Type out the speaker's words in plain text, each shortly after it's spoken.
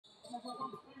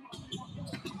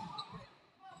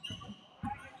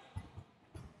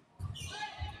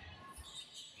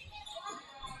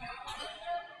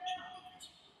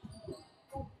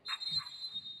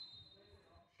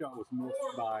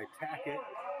missed by Tackett.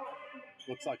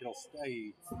 Looks like it'll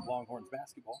stay Longhorns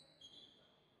basketball.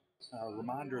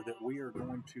 Reminder that we are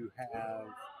going to have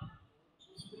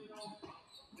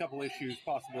a couple issues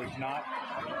possibly tonight.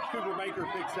 Cooper Baker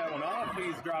picks that one off.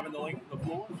 He's driving the length of the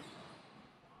floor.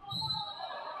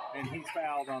 And he's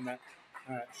fouled on that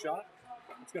shot.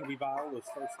 It's going to be Viola's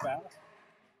first foul.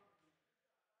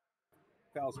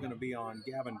 Foul's going to be on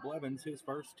Gavin Blevins, his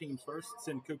first, team's first.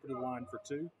 Send Cooper to the line for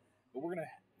 2. But we're going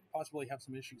to possibly have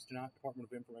some issues tonight. Department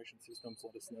of Information Systems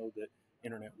let us know that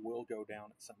internet will go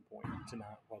down at some point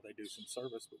tonight while they do some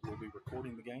service, but we'll be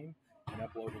recording the game and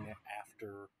uploading it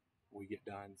after we get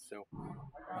done. So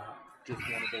just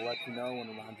wanted to let you know and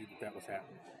remind you that was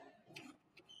happening.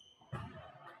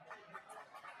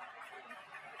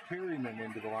 Perryman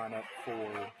into the lineup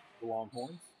for the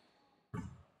Longhorns.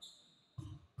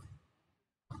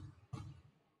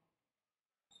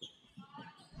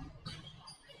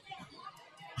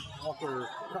 Walker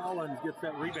Collins gets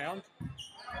that rebound.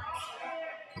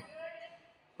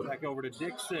 Back over to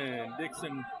Dixon.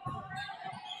 Dixon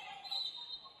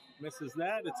misses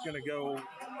that. It's going to go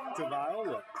to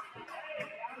Viola.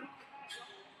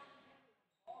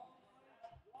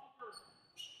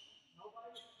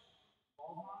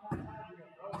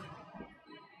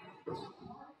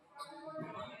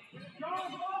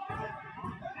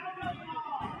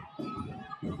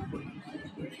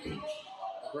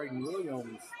 Braden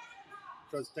Williams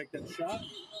tries to take that shot,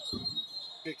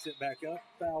 picks it back up.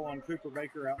 Foul on Cooper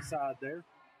Baker outside there.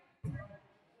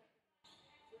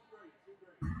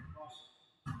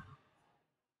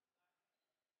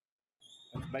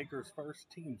 That's Baker's first,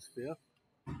 team's 5th.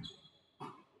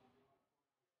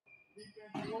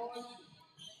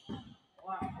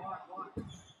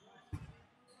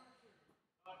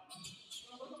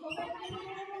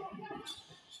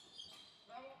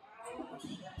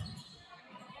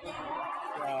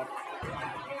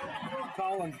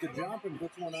 Collins to jump and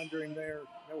puts one under him there.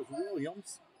 That was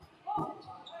Williams.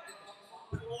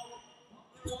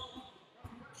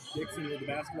 Dixon with the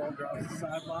basketball, drives the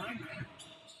sideline.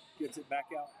 Gets it back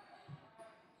out.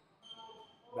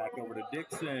 Back over to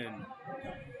Dixon.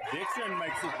 Dixon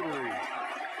makes a 3.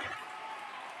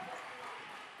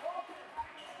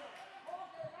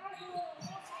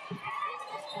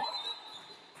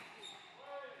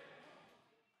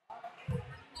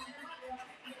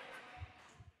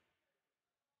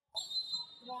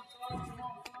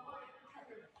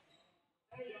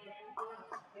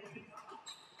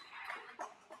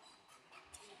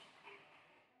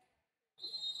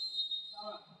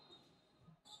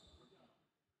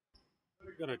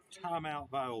 Got a timeout,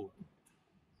 Viola.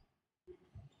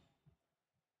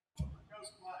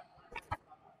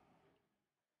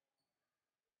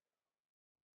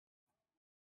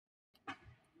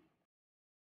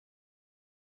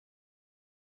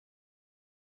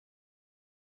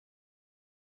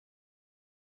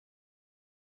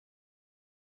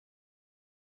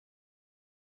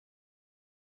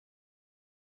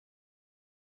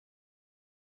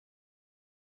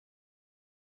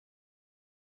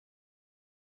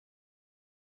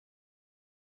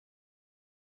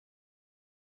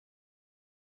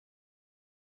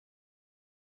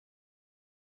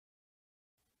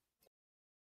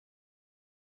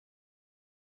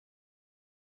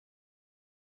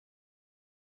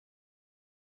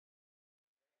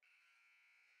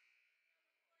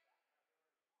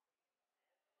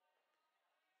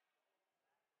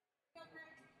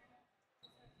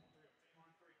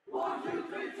 One, two,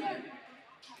 three, ten.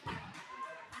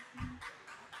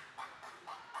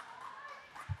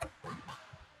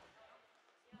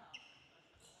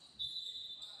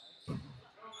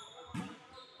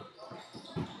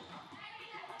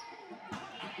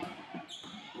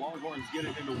 Longhorns get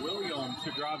it into Williams,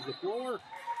 who drives the floor.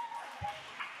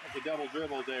 That's a double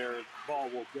dribble there. The ball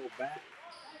will go back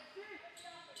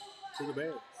to the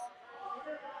Bears.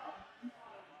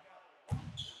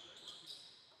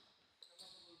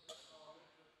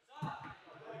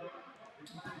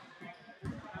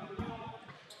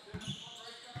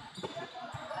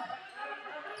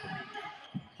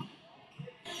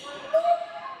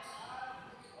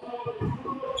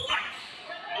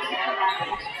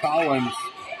 Collins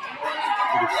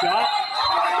with a shot.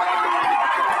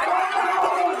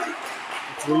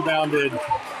 It's rebounded.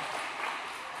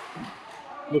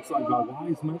 Looks like by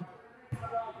Wiseman.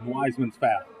 And Wiseman's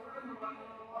foul.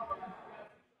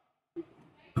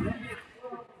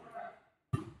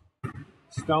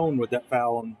 Stone with that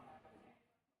foul on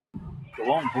the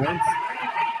Longhorns.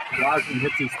 Wiseman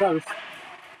hits his first.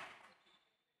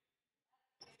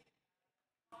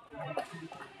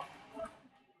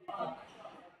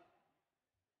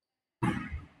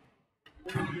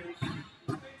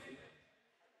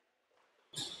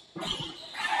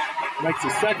 makes a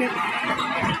second.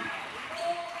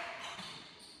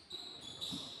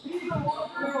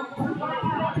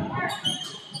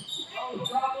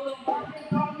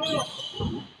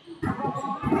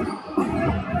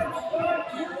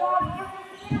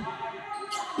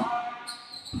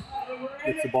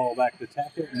 Gets the ball back to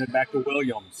Tackett and then back to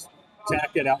Williams.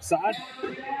 Tackett outside.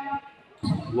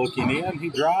 Looking in, he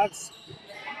drives.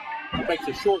 Makes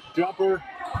a short jumper.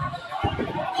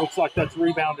 Looks like that's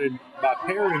rebounded by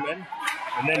Perryman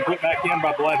and then put back in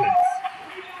by Blevins.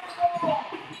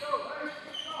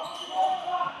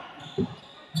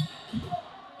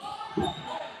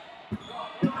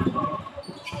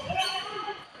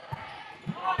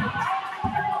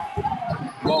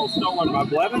 Ball stolen by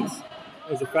Blevins.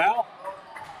 There's a foul.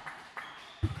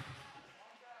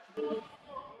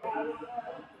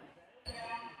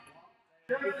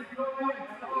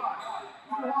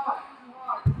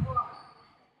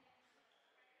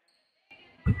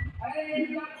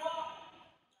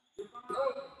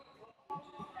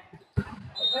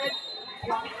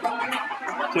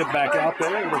 Tip back out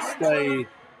there. It'll stay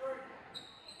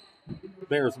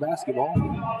Bears basketball.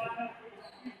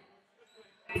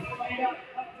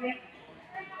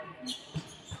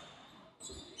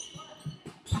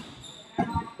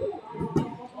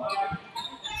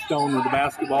 Stone with the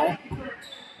basketball.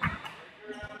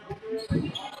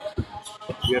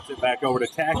 Gets it back over to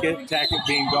Tackett. Tackett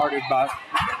being guarded by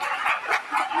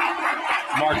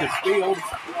Marcus Fields.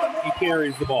 He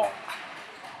carries the ball.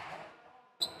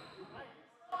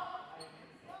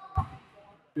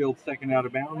 Fields taken out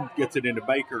of bounds. Gets it into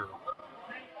Baker.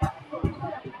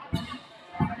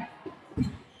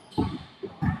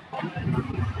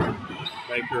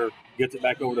 Baker gets it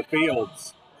back over to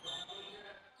Fields.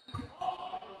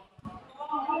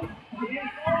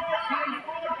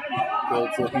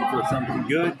 Fields looking for something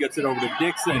good. Gets it over to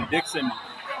Dixon. Dixon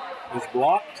is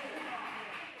blocked.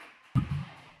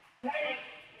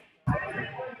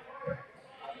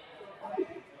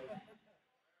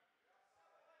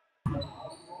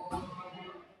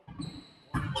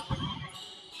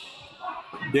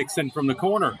 Dixon from the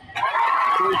corner.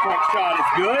 Three-point shot is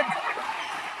good.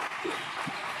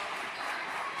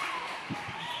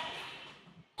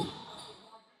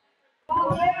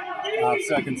 Five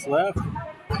seconds left.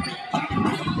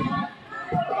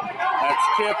 That's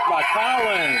tipped by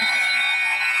Collins.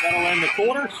 That'll end the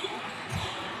quarter.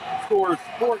 Scores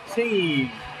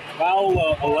 14.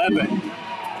 Viola 11.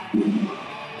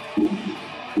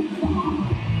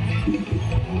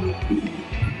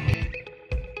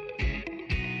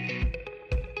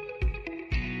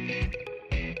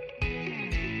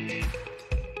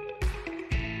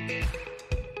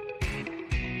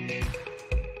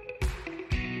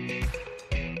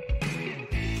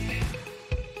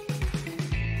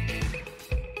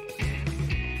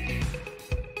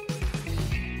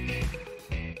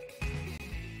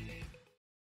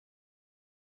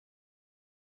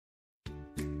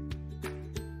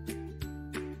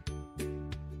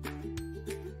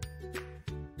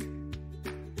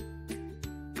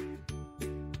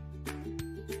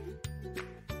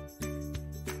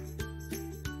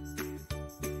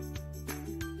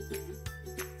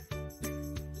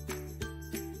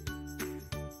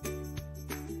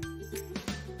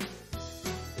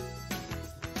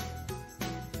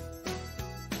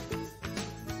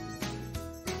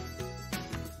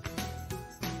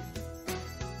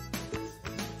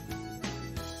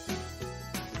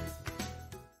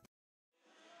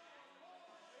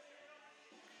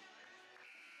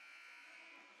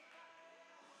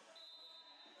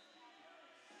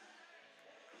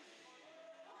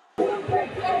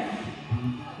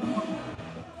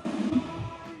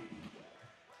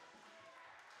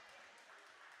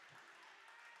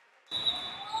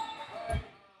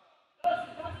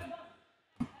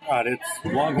 All right, it's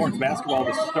Longhorns basketball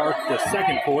to start the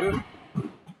second quarter.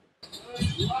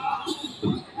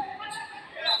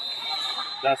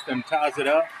 Dustin ties it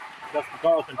up. Dustin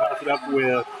Carlton ties it up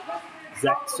with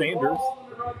Zach Sanders.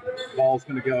 Ball's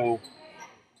going to go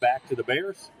back to the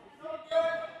Bears.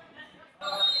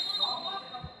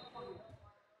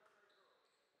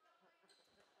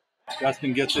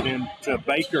 Dustin gets it into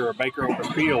Baker. Baker over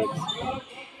Fields.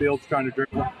 Fields trying to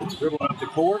dribble up the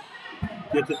court.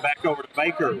 Gets it back over to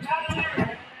Baker.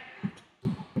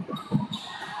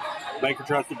 Baker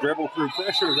tries to dribble through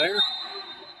pressure there.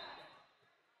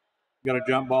 Got a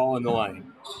jump ball in the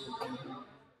lane.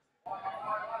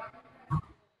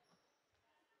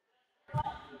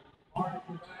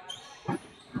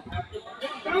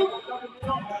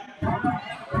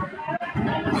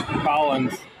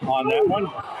 Collins on that one.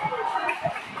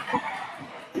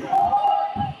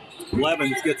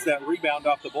 Blevins gets that rebound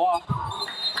off the block.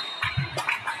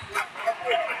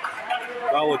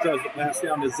 Viola tries to pass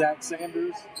down to Zach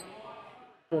Sanders.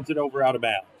 Turns it over out of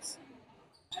bounds.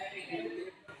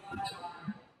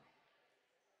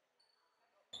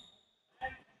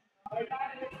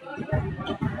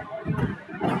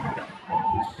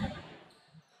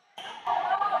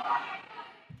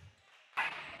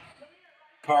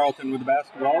 Carlton with the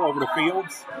basketball over to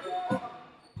Fields.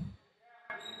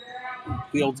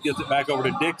 Fields gets it back over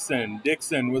to Dixon.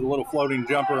 Dixon with a little floating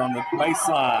jumper on the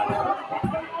baseline.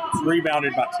 It's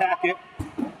rebounded by Tackett.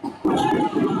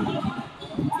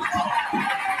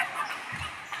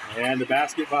 And the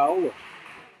basket by Viola.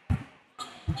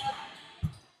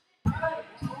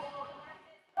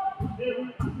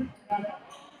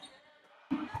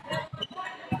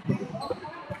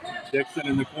 Dixon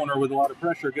in the corner with a lot of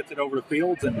pressure, gets it over to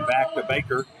Fields and back to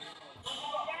Baker.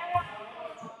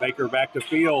 Baker back to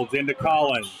Fields, into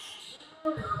Collins.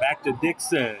 Back to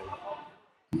Dixon.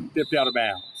 Tipped out of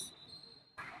bounds.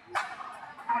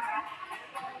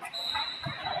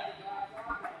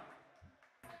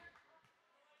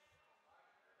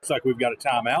 Looks like we've got a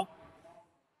timeout.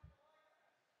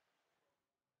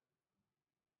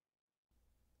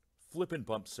 Flippin'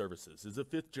 Pump Services is a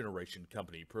fifth-generation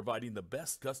company providing the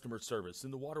best customer service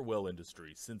in the water well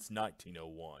industry since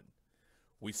 1901.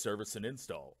 We service and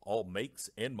install all makes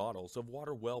and models of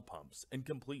water well pumps and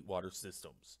complete water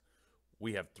systems.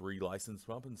 We have 3 licensed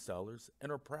pump installers and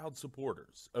are proud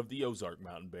supporters of the Ozark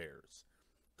Mountain Bears.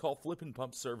 Call Flippin'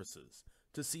 Pump Services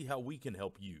to see how we can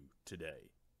help you today.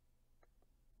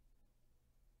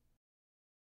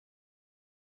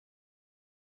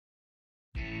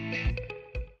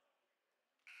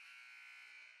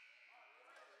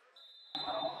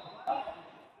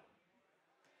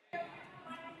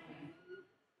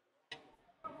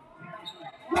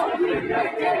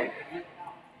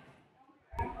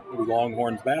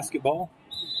 Longhorns basketball.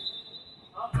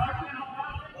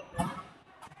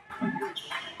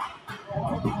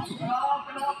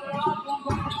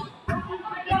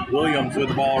 Williams with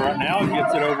the ball right now.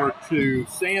 Gets it over to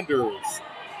Sanders.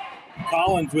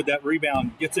 Collins with that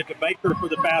rebound. Gets it to Baker for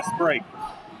the fast break.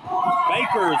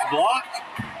 Baker is blocked.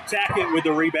 Tackett with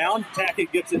the rebound.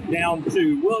 Tackett gets it down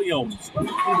to Williams.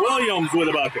 Williams with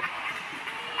a bucket.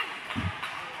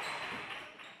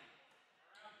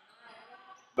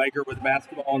 Baker with the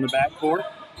basketball on the backcourt.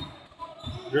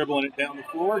 Dribbling it down the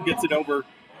floor. Gets it over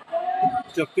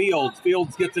to Fields.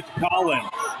 Fields gets it to Collins.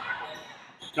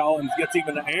 Collins gets him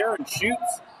in the air and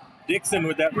shoots. Dixon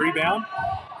with that rebound.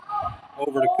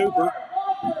 Over to Cooper.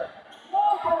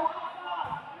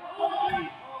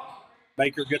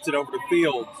 Baker gets it over to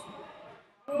Fields.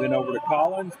 Then over to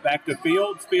Collins. Back to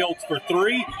Fields. Fields for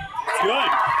 3. It's good.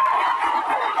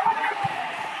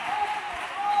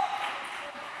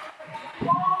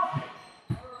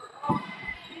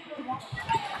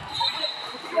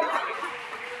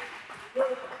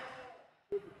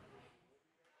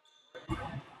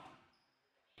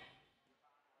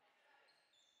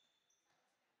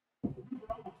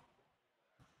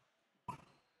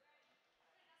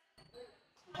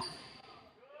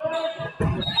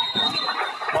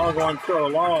 Longhorns throw a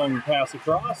long pass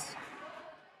across.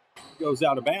 Goes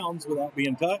out of bounds without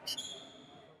being touched.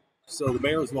 So the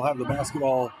Bears will have the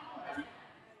basketball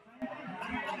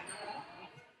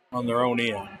on their own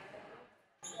end.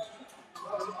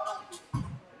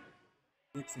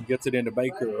 Dixon gets it into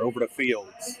Baker, over to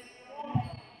Fields.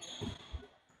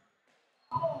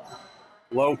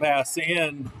 Low pass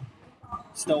in,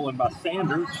 stolen by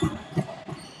Sanders.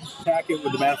 Tackett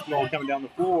with the basketball coming down the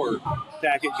floor.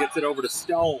 Tackett gets it over to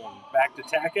Stone. Back to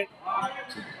Tackett.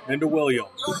 Then to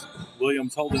Williams.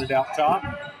 Williams holding it out top.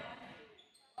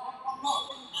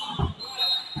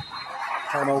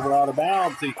 Turnover out of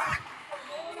bounds. He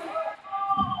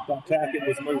thought Tackett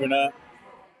was moving up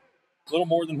a little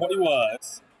more than what he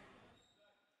was.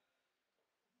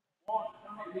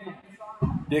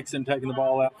 Dixon taking the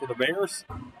ball out for the Bears.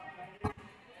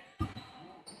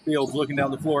 Fields looking down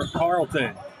the floor at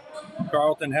Carlton.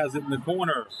 Carlton has it in the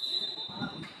corner.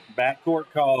 Backcourt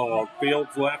call.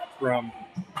 Fields left from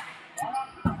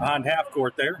behind half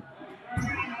court there.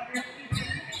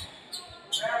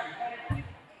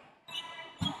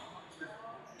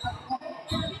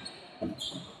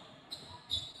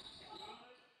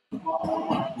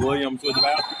 Williams with the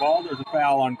basketball. There's a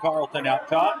foul on Carlton out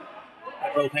top.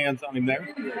 Got both hands on him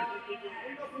there.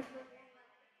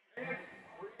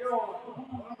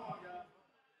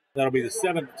 That'll be the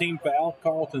 7th team foul.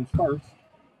 Carlton's first.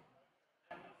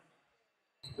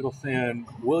 It'll send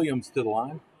Williams to the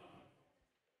line.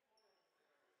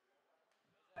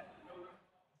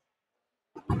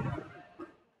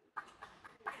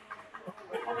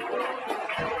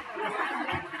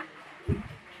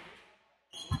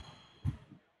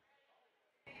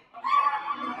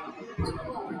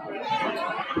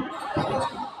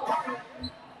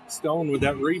 Stone with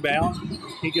that rebound.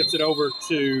 He gets it over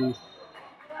to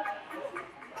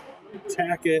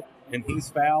Tackett, and he's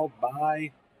fouled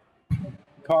by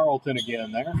Carlton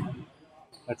again there.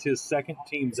 That's his second,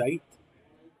 team's 8th.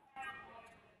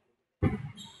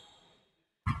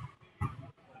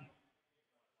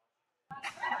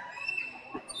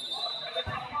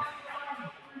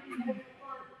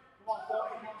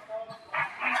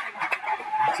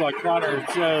 Looks like Connor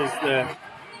says that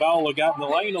Viola got in the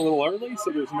lane a little early, so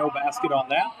there's no basket on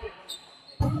that.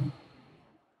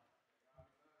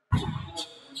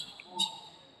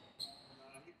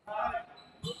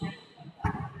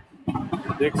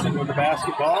 Dixon with the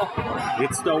basketball.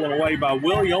 It's stolen away by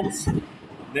Williams.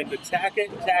 Then to Tackett.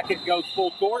 Tackett goes full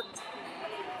court.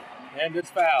 And it's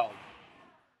fouled.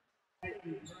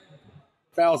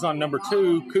 Fouls on number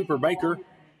 2, Cooper Baker.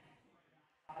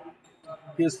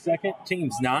 His second,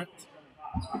 team's 9th.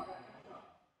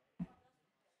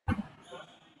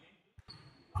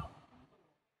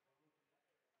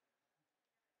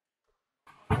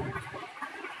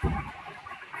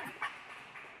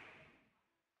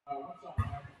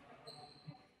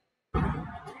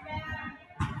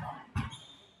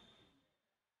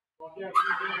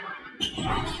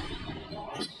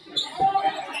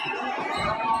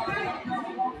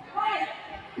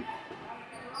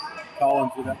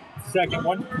 Collins with that second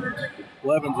one.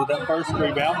 Blevins with that first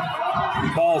rebound.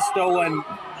 Ball stolen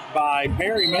by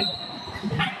Perryman.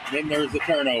 Then there's a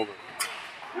turnover.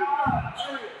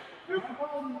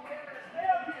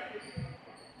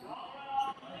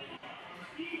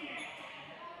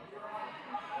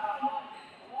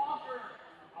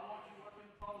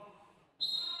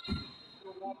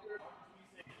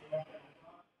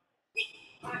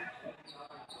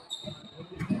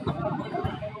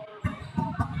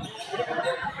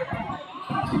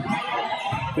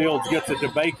 Fields gets it to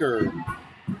Baker.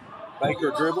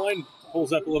 Baker dribbling,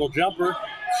 pulls up a little jumper,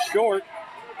 short.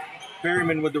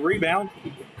 Perryman with the rebound.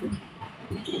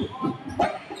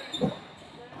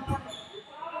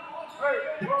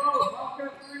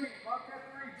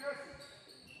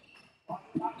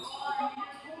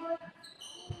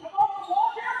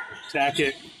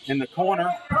 Tackett in the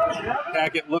corner.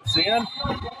 Tackett looks in.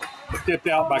 Tipped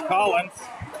out by Collins.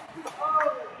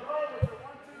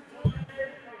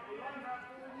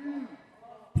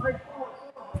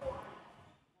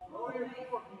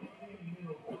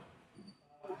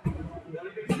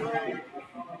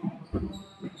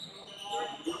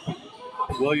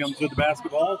 Williams with the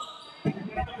basketball.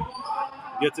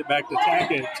 Gets it back to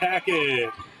Tackett.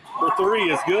 Tackett for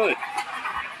 3 is good.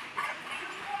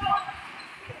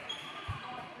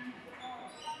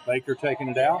 Baker taking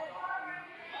it out.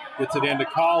 Gets it into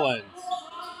Collins.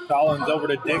 Collins over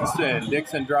to Dixon.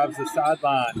 Dixon drives the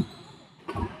sideline.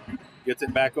 Gets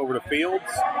it back over to Fields.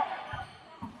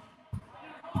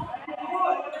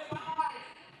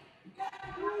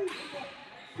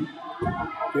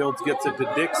 Fields gets it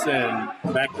to Dixon.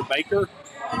 Back to Baker.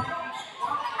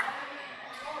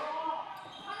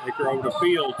 Baker over to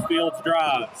Fields. Fields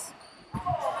drives.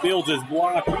 Fields is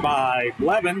blocked by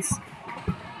Blevins.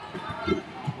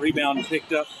 Rebound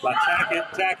picked up by Tackett.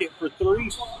 Tackett for 3.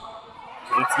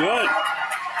 It's good.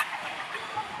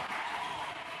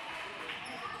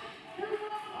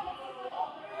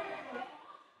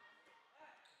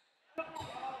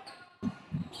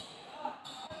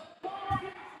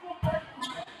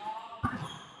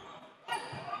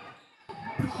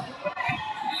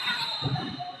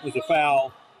 There's a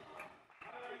foul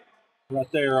right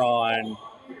there on,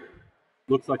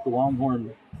 looks like the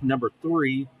Longhorn number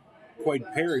 3, Quade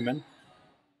Perryman.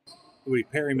 It'll be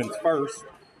Perryman's first,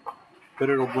 but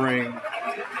it'll bring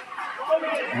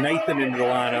Nathan into the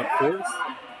lineup for us.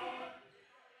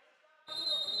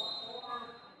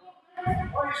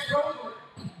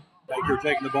 Baker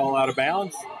taking the ball out of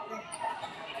bounds.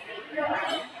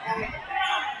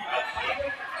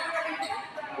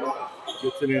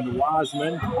 Gets it into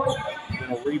Wiseman.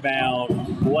 Then a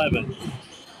rebound, Blevins.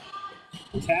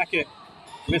 Tackett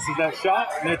misses that shot,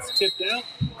 and it's tipped out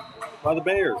by the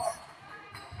Bears.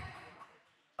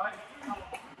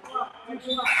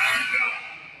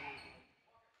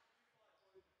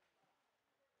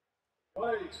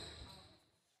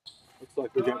 Looks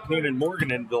like we got Keenan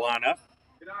Morgan into the lineup.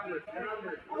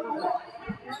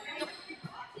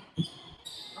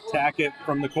 Tackett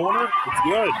from the corner. It's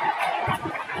good.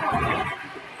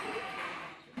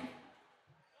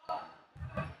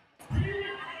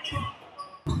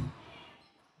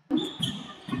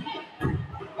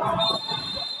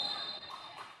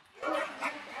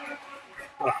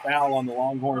 A foul on the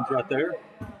Longhorns right there.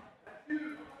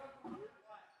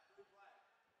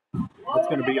 That's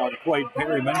going to be on Quade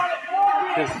Perryman.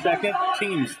 his second,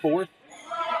 team's fourth.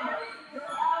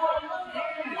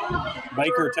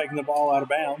 Baker taking the ball out of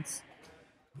bounds.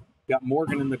 Got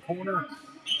Morgan in the corner.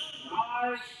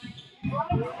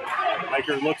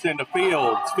 Baker looks into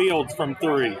Fields. Fields from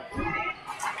three.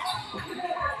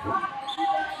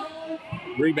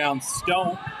 Rebound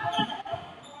Stone.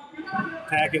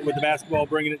 Tackett with the basketball,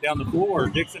 bringing it down the floor.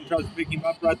 Dixon tries to pick him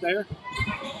up right there.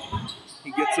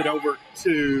 He gets it over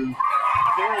to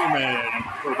Perryman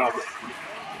for a bucket.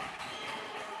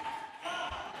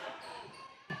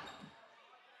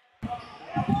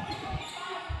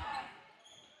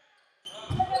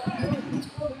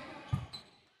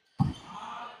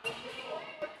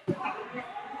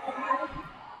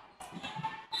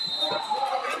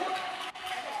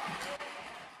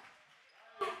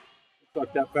 Looks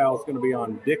like that foul is going to be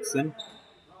on Dixon.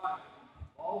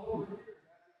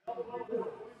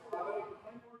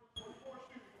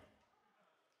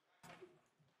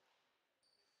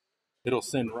 It'll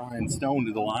send Ryan Stone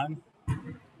to the line.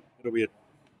 It'll be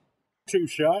 2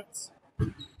 shots.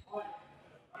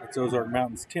 That's Ozark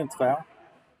Mountain's 10th foul.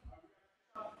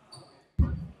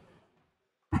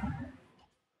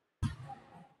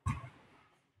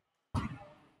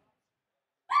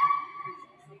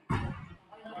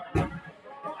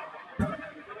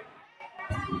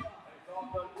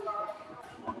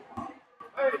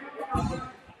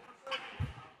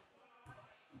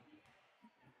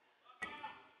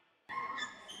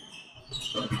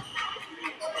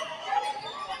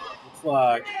 Looks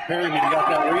like Perryman got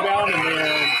that rebound, and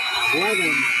then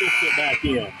Blevins puts it back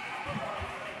in.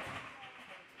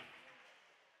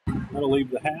 That'll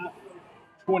leave the half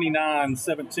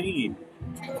 29-17.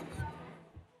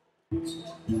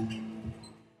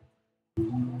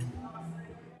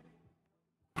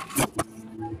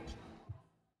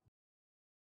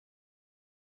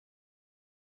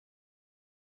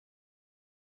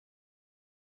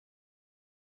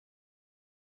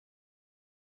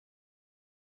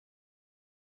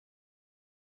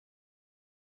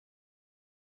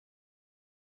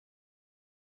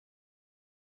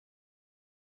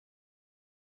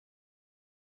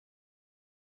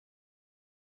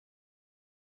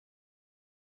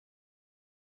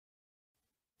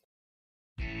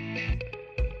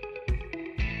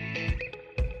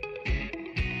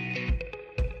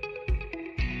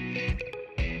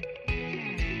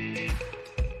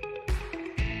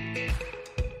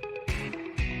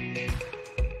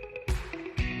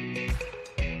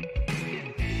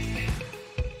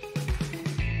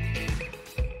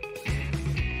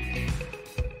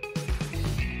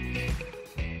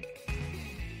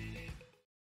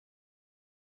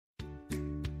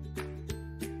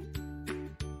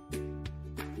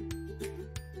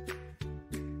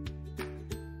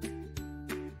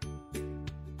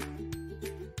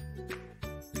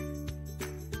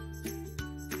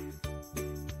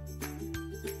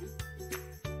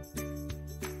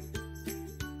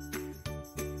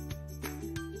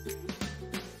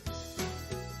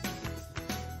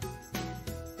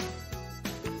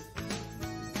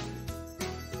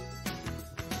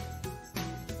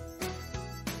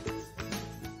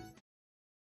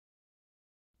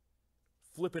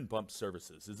 Flippin' Pump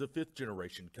Services is a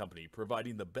fifth-generation company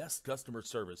providing the best customer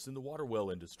service in the water well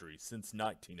industry since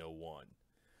 1901.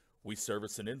 We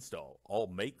service and install all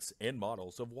makes and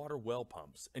models of water well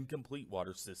pumps and complete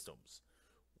water systems.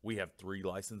 We have 3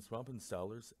 licensed pump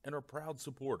installers and are proud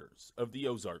supporters of the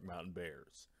Ozark Mountain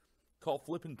Bears. Call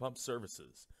Flippin' Pump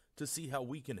Services to see how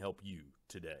we can help you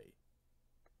today.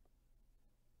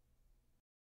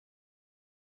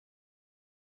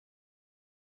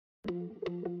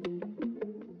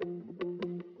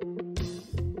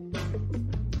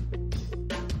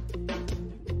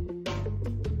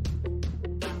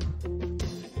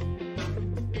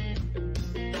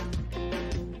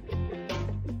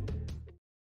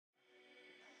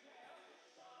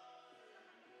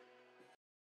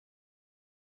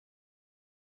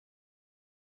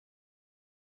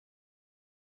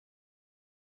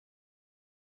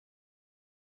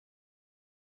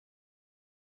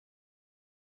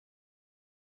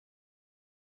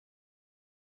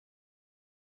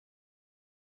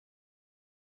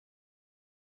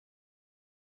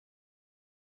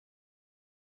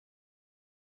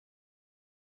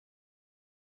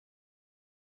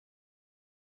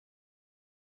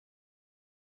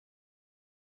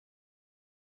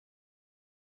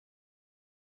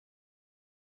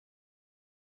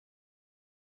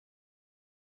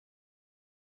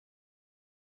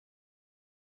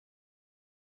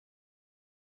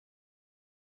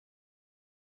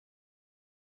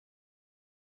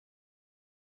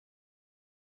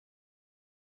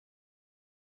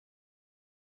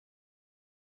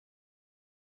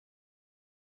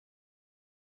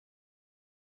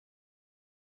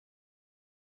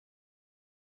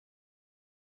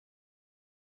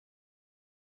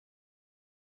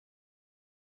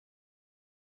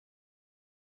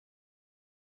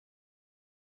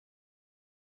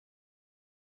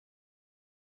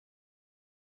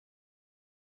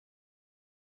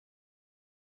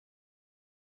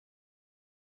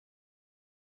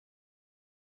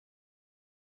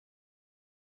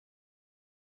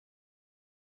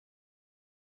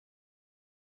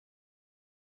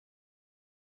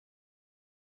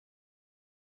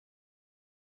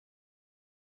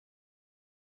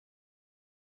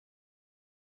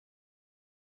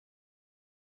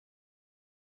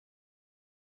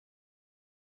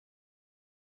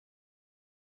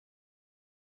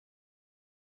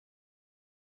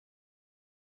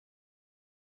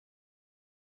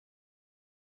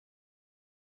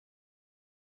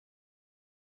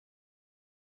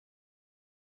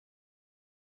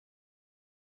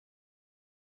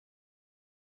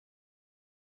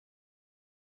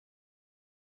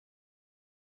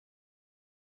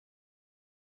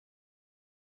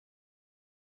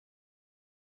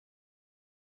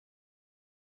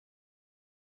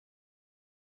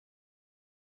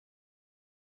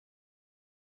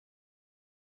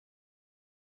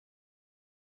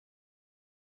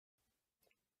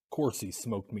 Corsi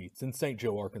Smoked Meats in St.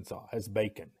 Joe, Arkansas has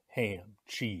bacon, ham,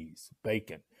 cheese,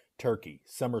 bacon, turkey,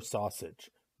 summer sausage,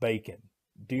 bacon,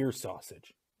 deer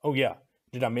sausage. Oh yeah,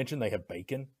 did I mention they have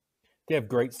bacon? They have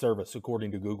great service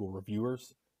according to Google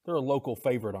reviewers. They're a local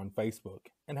favorite on Facebook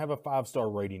and have a 5-star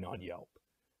rating on Yelp.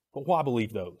 But why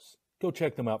believe those? Go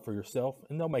check them out for yourself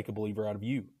and they'll make a believer out of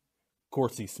you.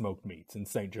 Corsi Smoked Meats in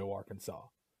St. Joe, Arkansas.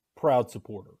 Proud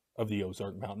supporter of the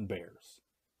Ozark Mountain Bears.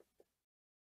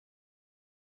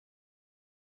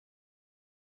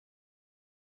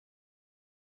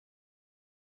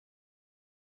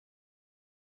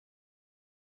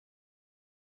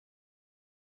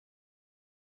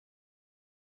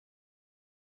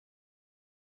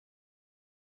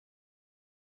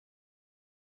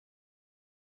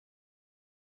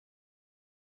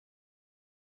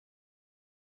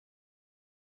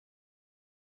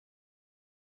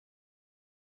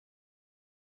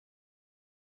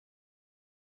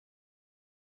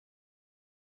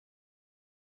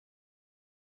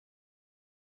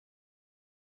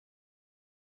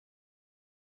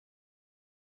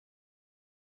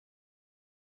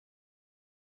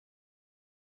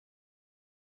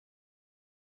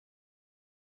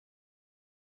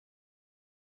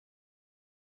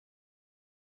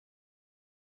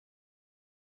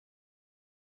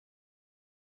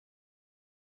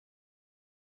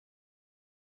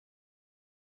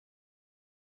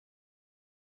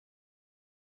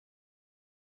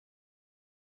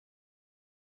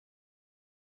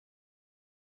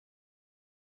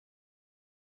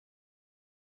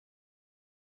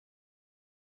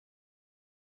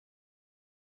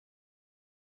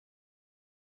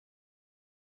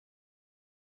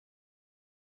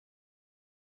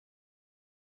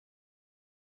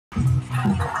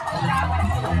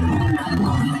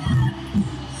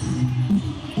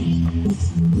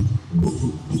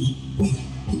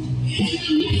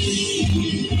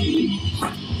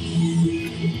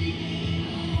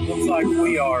 Looks like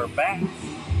we are back.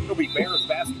 It'll be Bears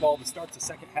basketball to start the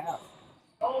second half.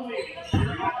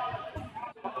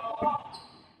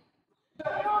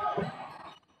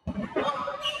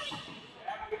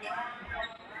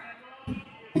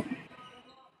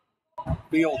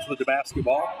 Fields with the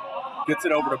basketball. Gets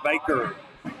it over to Baker.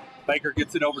 Baker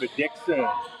gets it over to Dixon.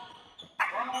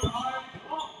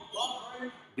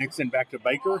 Dixon back to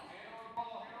Baker.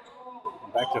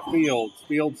 Back to Fields.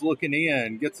 Fields looking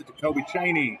in. Gets it to Kobe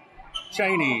Chaney.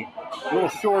 Chaney, a little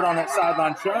short on that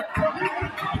sideline shot.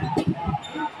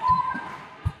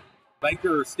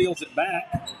 Baker steals it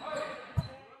back.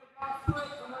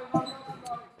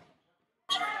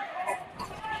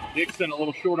 Dixon a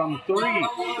little short on the three.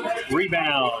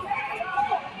 Rebound.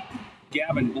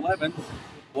 Gavin Blevins.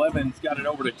 Blevins got it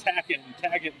over to Tackett, and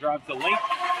Tackett drives the length.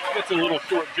 Gets a little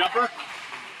short jumper.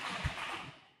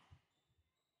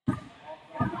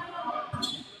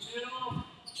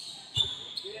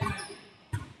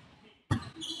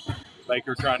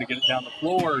 Baker trying to get it down the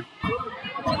floor.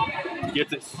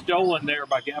 Gets it stolen there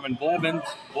by Gavin Blevins.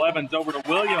 Blevins over to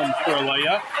Williams for a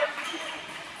layup.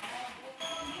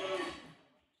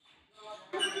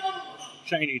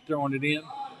 Chaney throwing it in.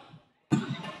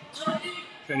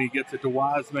 Chaney gets it to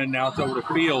Wiseman. Now it's over to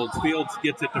Fields. Fields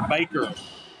gets it to Baker.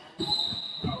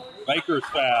 Baker's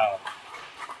foul.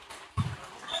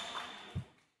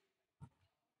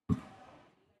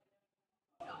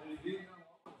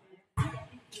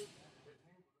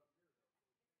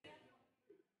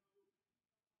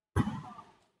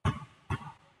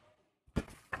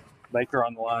 Baker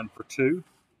on the line for two.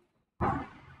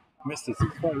 Misses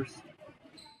his first.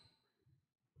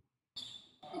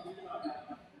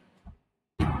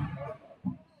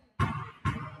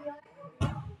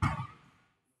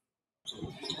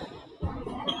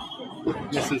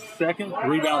 Misses second.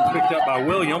 Rebound picked up by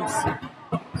Williams.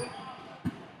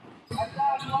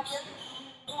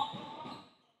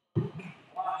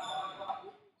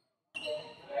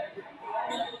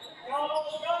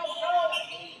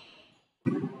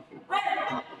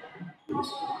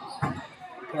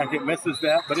 Tackett misses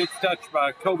that, but it's touched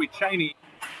by Kobe Chaney.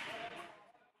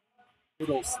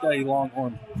 It'll stay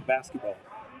Longhorn basketball.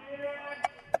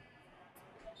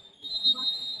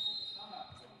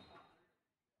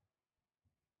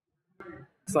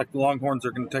 Looks like the Longhorns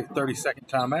are going to take a 30-second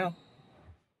timeout.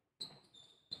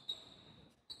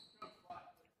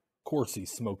 Corsi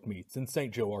Smoked Meats in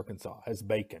St. Joe, Arkansas has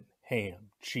bacon,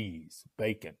 ham, cheese,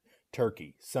 bacon,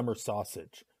 turkey, summer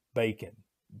sausage, bacon,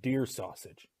 deer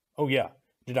sausage. Oh yeah,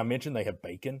 did I mention they have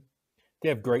bacon? They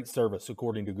have great service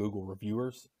according to Google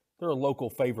reviewers. They're a local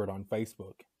favorite on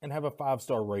Facebook and have a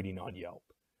 5-star rating on Yelp.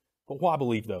 But why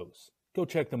believe those? Go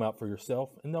check them out for yourself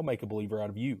and they'll make a believer out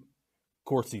of you.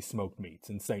 Corsi Smoked Meats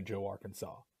in St. Joe,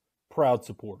 Arkansas. proud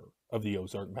supporter of the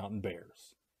Ozark Mountain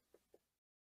Bears.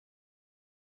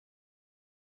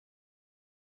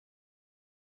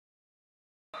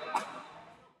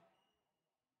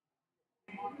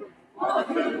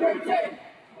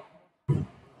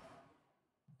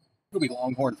 It'll be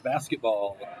Longhorns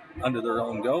basketball under their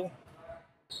own goal.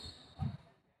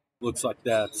 Looks like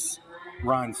that's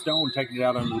Ryan Stone taking it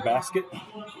out under the basket.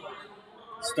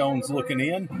 Stone's looking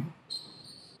in.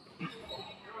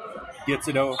 Gets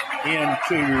it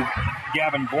into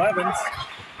Gavin Blevins.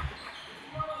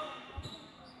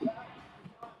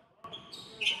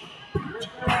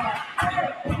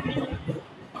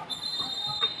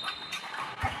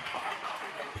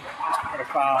 A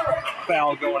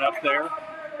foul going up there.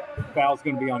 Foul's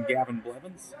going to be on Gavin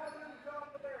Blevins.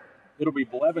 It'll be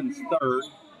Blevins' third,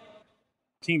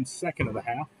 team's second of the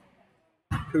half.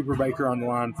 Cooper Baker on the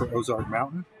line for Ozark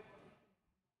Mountain.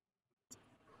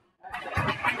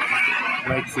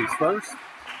 Makes his first.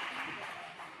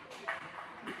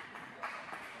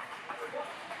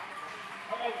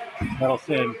 That'll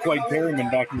send Quade Perryman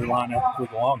back in the lineup for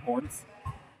the Longhorns.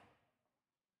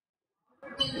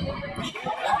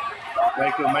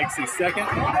 Baker makes his second.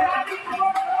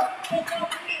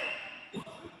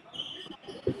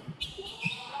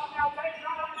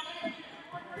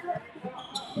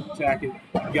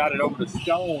 Tackett got it over to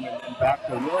Stone and then back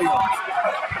to Williams.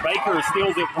 Baker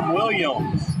steals it from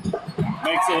Williams.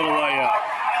 Makes a little layup.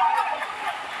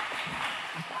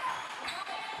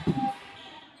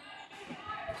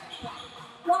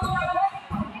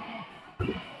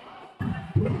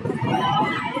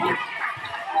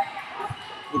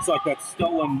 Looks like that's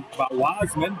stolen by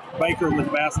Wiseman. Baker with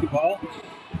the basketball.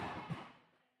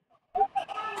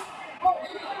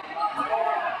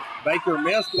 Baker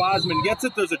missed. Wiseman gets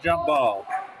it. There's a jump ball.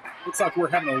 Looks like we're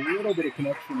having a little bit of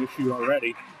connection issue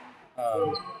already,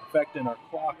 affecting our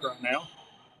clock right now.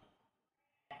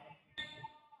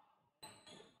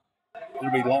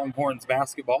 It'll be Longhorns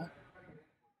basketball.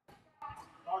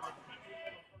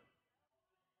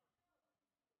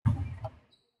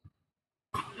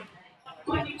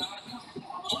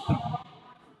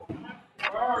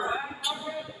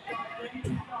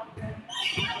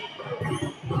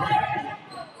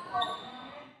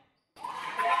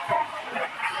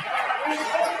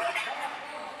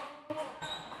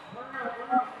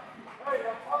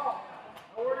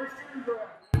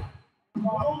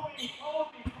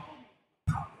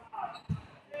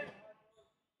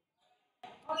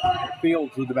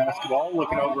 Fields with the basketball,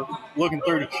 looking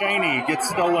through to Cheney, gets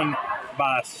stolen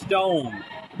by Stone.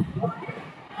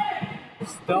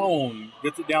 Stone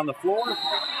gets it down the floor.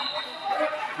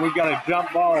 We've got a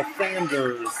jump ball.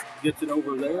 Sanders gets it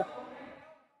over there.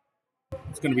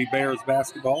 It's going to be Bears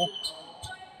basketball.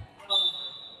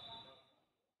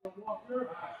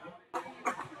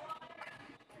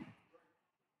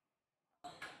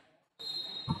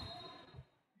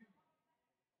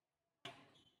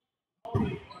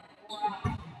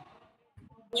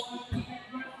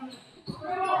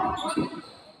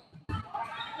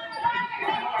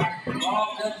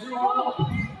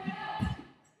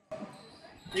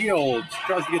 Fields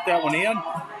tries to get that one in.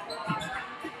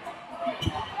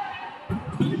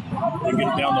 They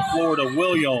get it down the floor to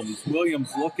Williams.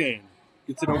 Williams looking.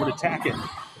 Gets it over to Tackett.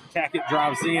 Tackett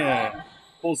drives in.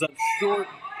 Pulls up short.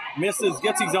 Misses.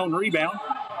 Gets his own rebound.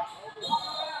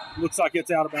 Looks like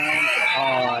it's out of bounds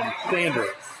on Sanders.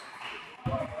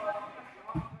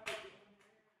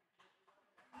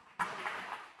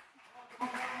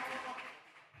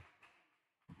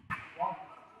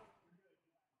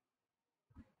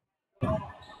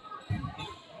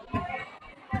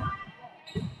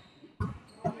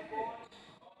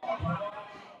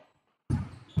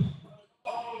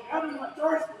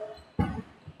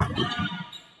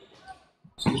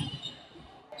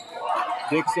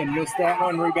 Dixon missed that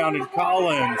one, rebounded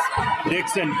Collins.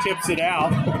 Dixon tips it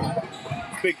out.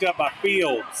 Picked up by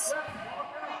Fields.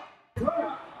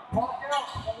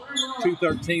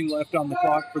 2:13 left on the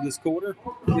clock for this quarter.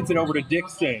 Gets it over to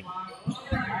Dixon.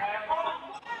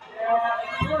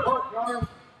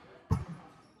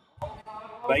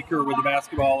 Baker with the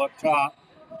basketball up top.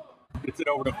 Gets it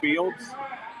over to Fields.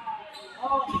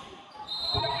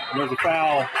 There's a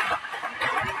foul.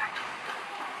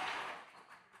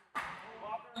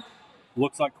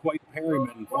 Looks like Quade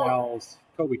Perryman fouls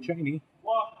Kobe Cheney.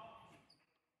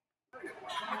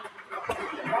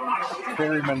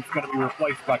 Perryman's going to be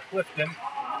replaced by Clifton.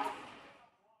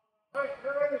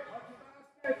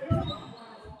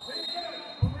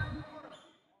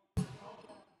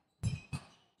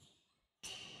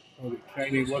 Kobe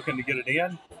Cheney looking to get it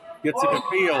in. Gets it to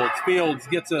Fields. Fields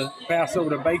gets a pass over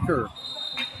to Baker.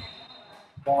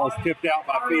 Ball is tipped out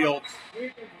by Fields.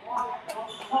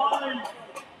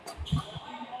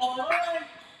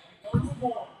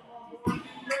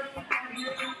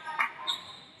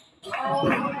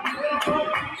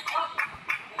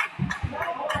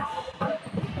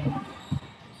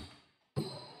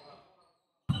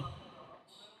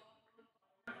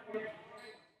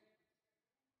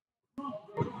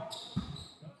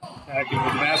 Tagging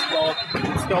with the basketball,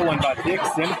 stolen by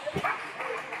Dixon.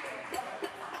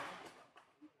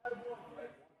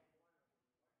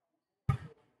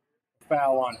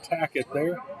 Foul on Tackett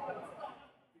there.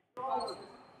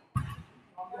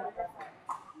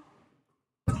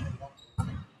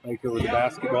 Baker with the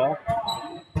basketball.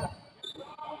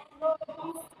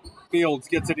 Fields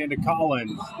gets it into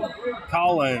Collins.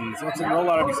 Collins lets it roll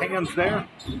out of his hands there.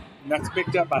 And that's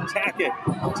picked up by Tackett.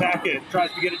 Tackett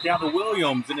tries to get it down to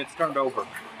Williams, and it's turned over.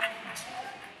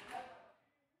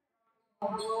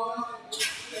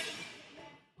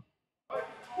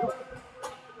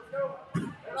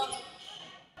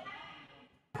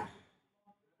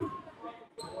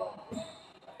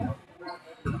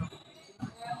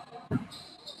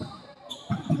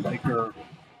 Baker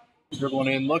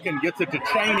dribbling in, looking, gets it to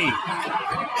Cheney.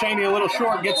 Cheney a little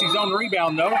short, gets his own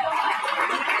rebound though.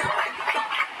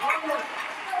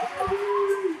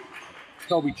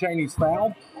 Toby Cheney's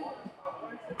foul.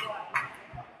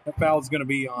 That foul is going to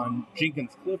be on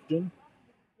Jenkins Clifton.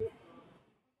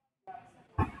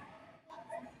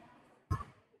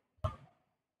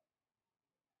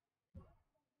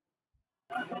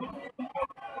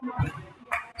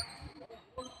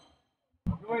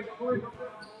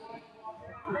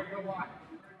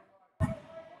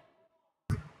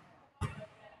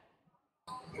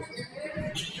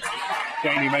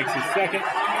 Cheney makes his second.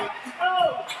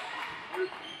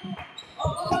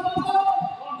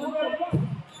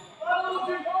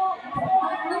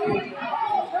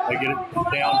 They get it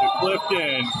down to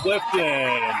Clifton.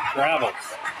 Clifton travels.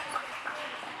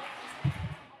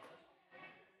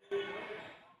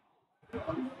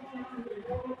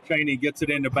 Cheney gets it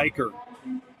into Baker.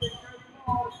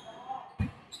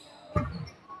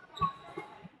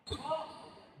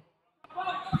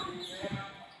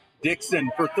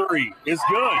 Dixon for three is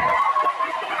good.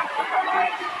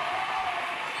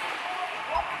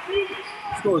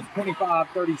 Score is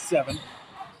 25-37.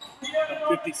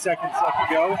 50 seconds left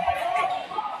to go.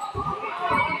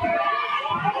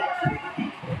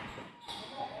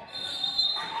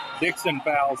 Dixon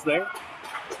fouls there.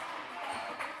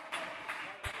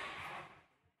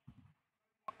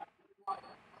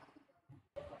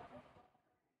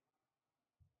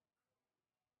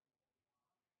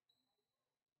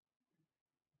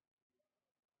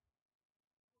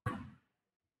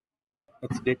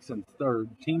 That's Dixon's third.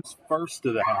 Team's first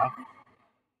of the half.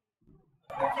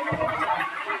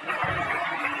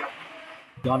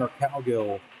 Gunnar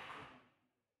Cowgill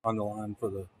on the line for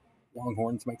the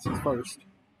Longhorns, makes his first.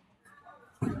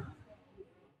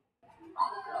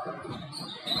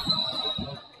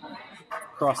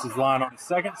 Crosses line on the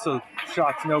second, so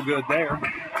shot's no good there.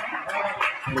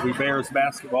 It'll be Bears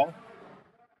basketball.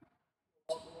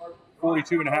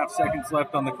 42.5 seconds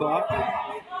left on the clock.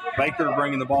 Baker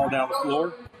bringing the ball down the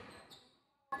floor.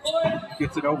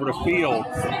 Gets it over to Fields.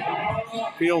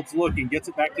 Fields looking, gets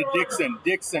it back to Dixon.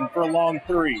 Dixon for a long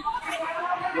three.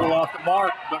 A little off the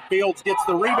mark, but Fields gets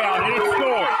the rebound and it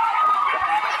scores.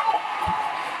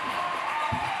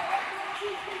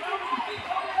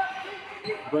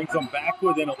 Brings them back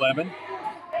within 11.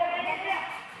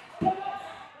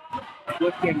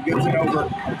 Clifton gets it over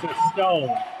to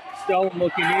Stone. Stone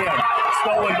looking in.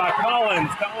 Stolen by Collins.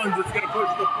 Collins is going to push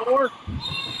the floor.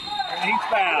 And he's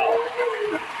fouled.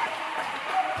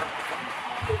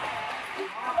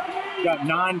 Got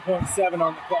 9.7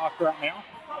 on the clock right now.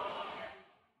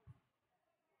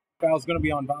 Foul's going to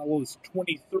be on Viola's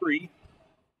 23.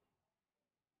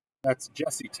 That's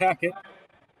Jesse Tackett.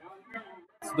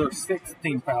 It's their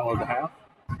 16th foul of the half.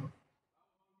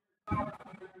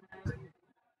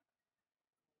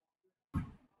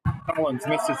 Collins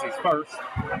misses his first.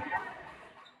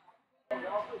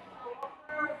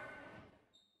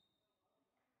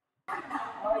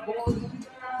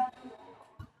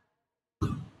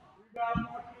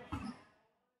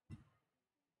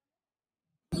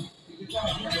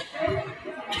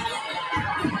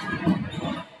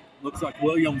 Looks like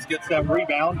Williams gets that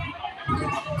rebound.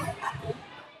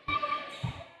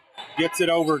 Gets it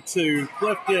over to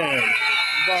Clifton. The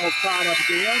ball's tied up at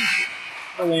the end.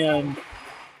 We'll end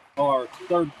our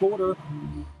third quarter.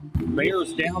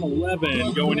 Bears down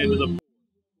 11 going into the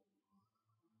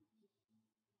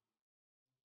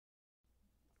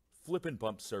Flippin'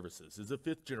 Pump Services is a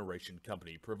fifth-generation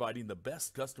company providing the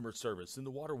best customer service in the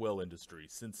water well industry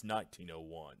since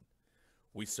 1901.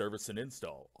 We service and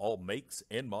install all makes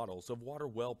and models of water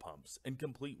well pumps and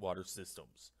complete water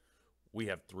systems. We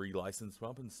have 3 licensed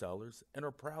pump installers and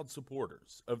are proud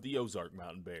supporters of the Ozark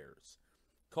Mountain Bears.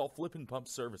 Call Flippin' Pump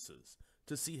Services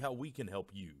to see how we can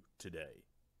help you today.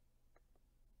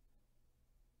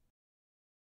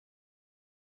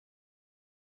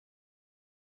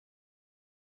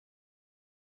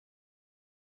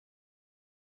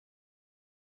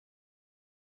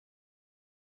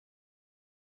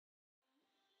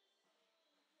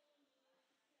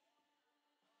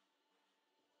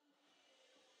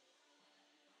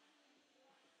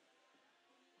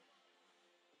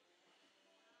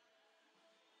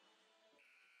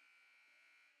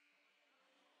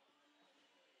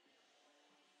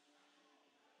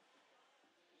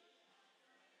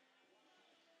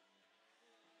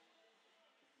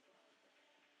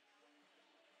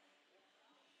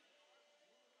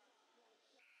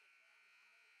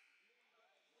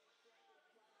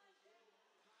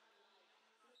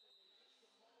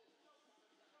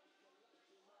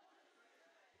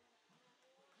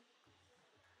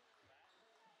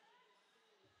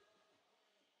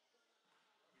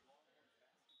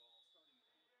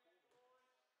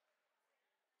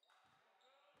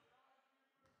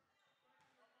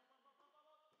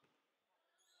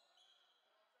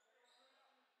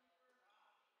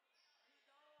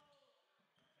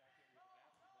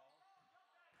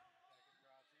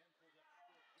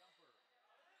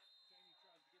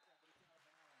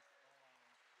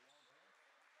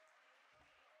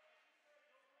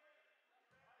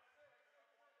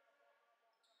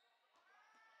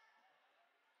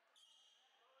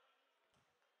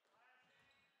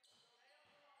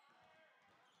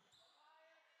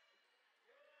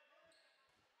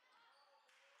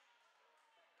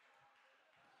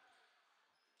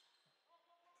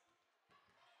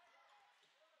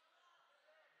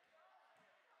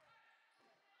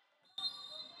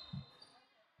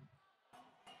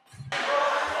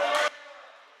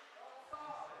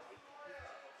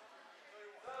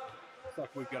 Looks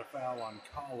like we've got a foul on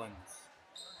Collins.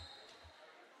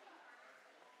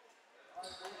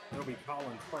 It'll be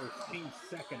Collins first, team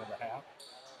second of the half.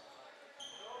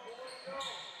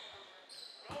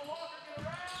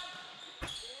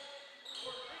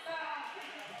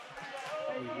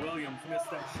 Williams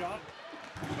missed that shot.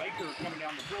 Baker coming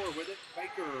down the floor with it.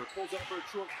 Baker pulls up for a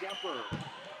short jumper.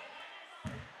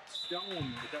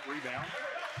 Stone with that rebound.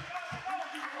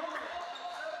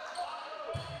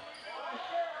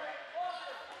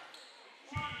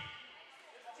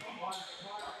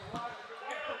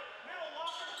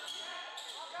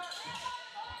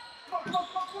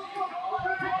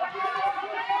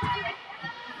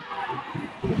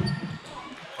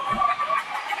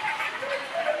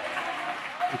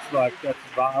 Looks like that's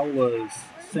Viola's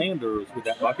Sanders with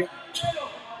that bucket.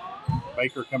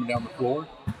 Baker coming down the floor.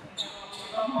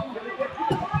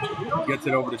 Gets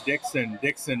it over to Dixon.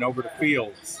 Dixon over to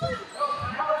Fields.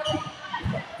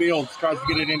 Fields tries to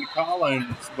get it into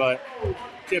Collins, but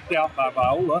tipped out by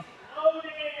Viola.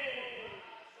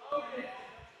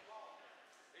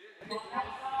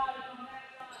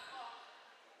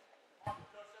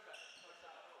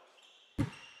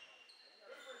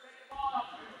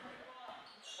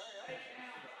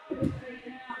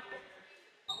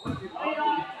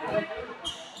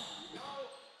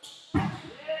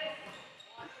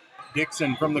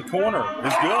 Dixon from the corner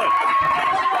is good.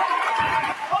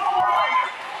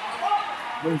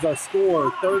 Brings our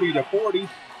score 30-40.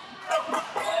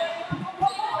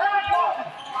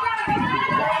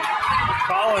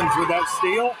 Collins with that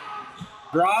steal.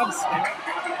 Drives.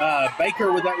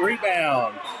 Baker with that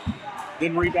rebound.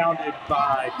 Then rebounded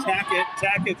by Tackett.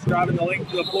 Tackett's driving the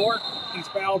length of the floor. He's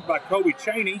fouled by Kobe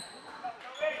Cheney.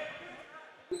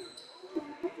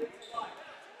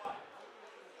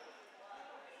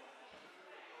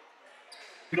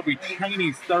 It'll be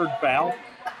Cheney's third foul.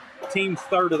 Team's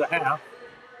third of the half.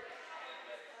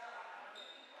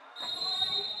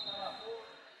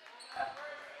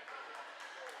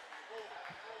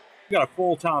 We got a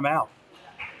full timeout.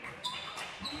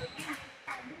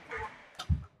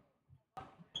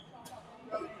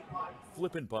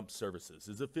 Flippin' Pump Services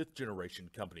is a fifth-generation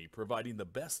company providing the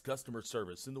best customer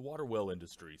service in the water well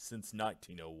industry since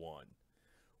 1901.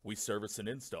 We service and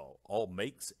install all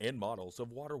makes and models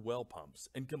of water well pumps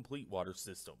and complete water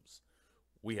systems.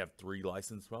 We have 3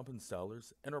 licensed pump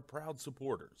installers and are proud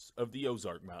supporters of the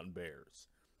Ozark Mountain Bears.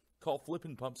 Call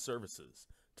Flippin' Pump Services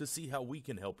to see how we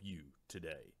can help you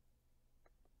today.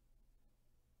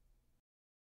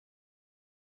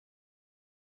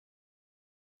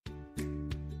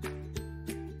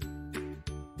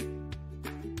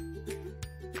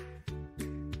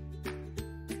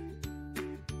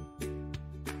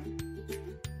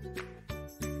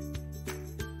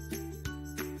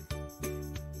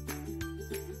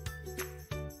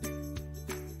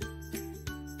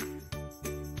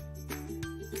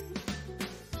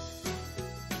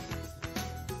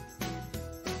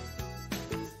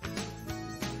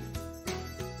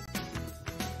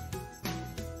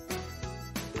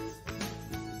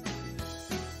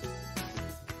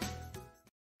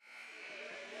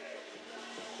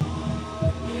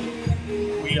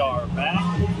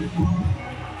 back.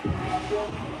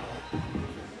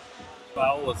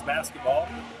 Viola's basketball.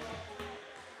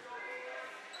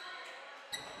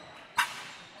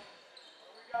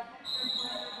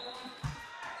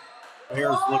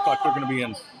 Bears look like they're going to be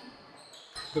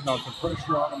putting on some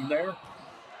pressure on them there.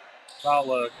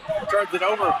 Viola turns it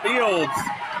over. Fields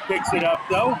picks it up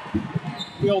though.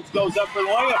 Fields goes up for the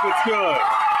layup. It's good.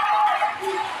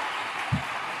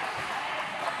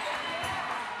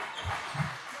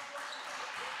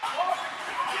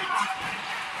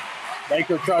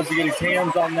 Baker tries to get his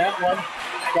hands on that one.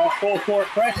 Got full court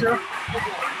pressure.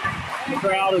 The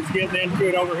crowd is getting into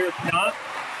it over here tonight.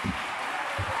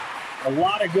 A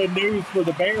lot of good news for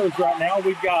the Bears right now.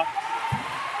 We've got,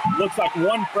 looks like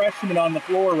one freshman on the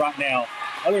floor right now.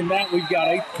 Other than that, we've got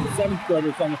 8th and 7th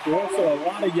graders on the floor, so a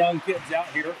lot of young kids out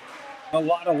here. A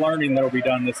lot of learning that will be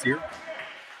done this year.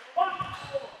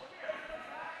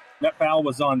 That foul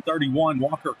was on 31,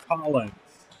 Walker Collins.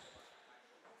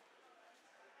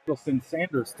 We'll send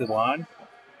Sanders to the line.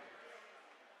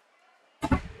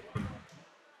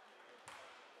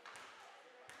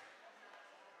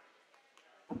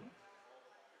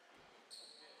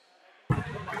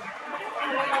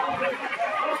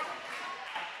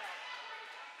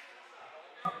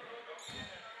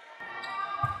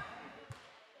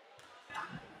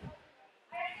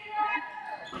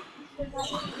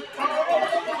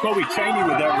 Kobe Chaney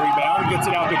with that rebound, gets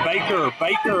it out to Baker.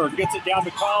 Baker gets it down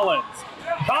to Collins.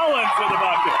 Collins with the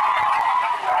bucket.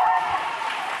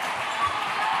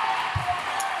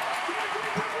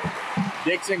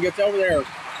 Dixon gets over there.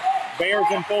 Bears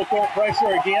in full court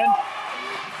pressure again.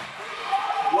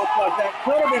 Looks like that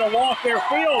could have been a walk there.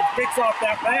 Fields picks off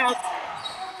that pass.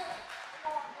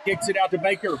 Kicks it out to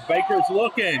Baker. Baker's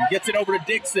looking. Gets it over to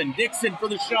Dixon. Dixon for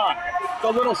the shot. It's a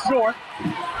little short.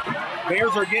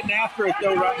 Bears are getting after it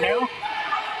though right now.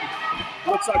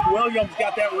 Looks like Williams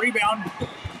got that rebound.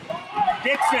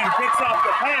 Dixon picks off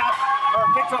the pass,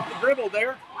 or picks off the dribble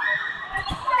there.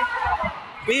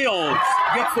 Fields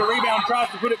gets the rebound, tries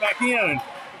to put it back in.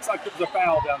 Looks like there's a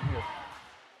foul down here.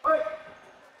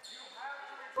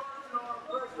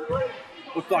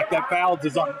 Looks like that foul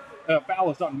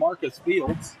is on Marcus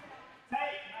Fields.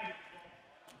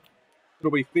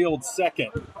 It'll be Fields'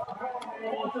 second.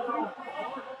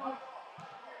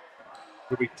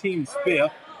 It'll be team's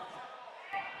 5th.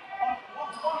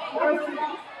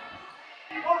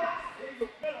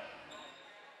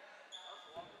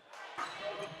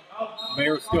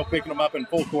 Bears still picking them up in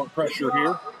full court pressure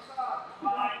here.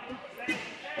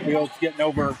 Fields getting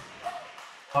over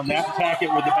on that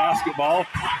tacket with the basketball.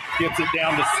 Gets it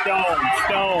down to Stone.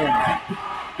 Stone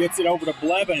gets it over to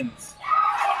Blevins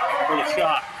for the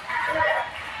shot.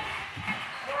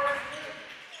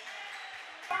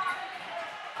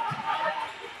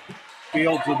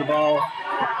 Fields with the ball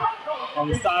on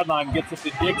the sideline, gets it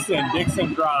to Dixon.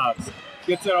 Dixon drives,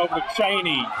 gets it over to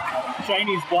Chaney.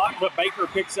 Chaney's blocked, but Baker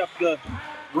picks up the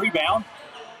rebound.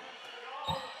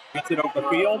 Gets it over to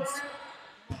Fields.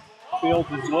 Fields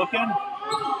is looking.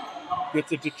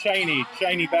 Gets it to Chaney.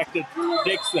 Chaney back to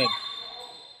Dixon.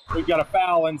 We've got a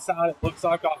foul inside, it looks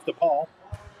like, off the ball.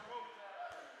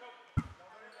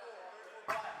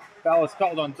 Foul is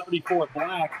called on 34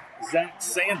 black, Zach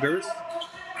Sanders.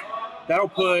 That'll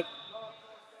put,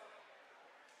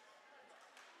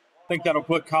 I think that'll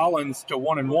put Collins to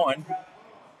 1-1.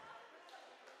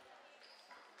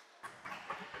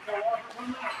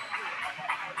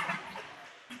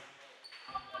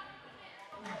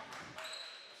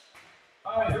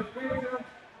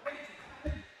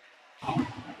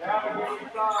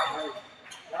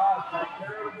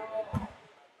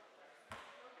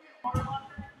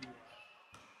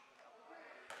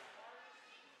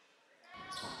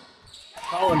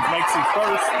 Collins makes his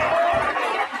first.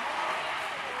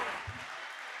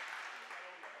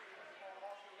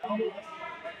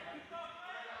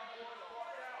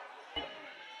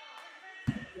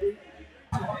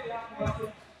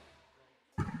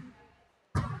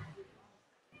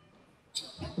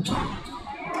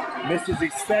 Misses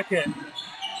his second.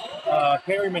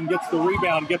 Perryman gets the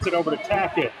rebound, gets it over to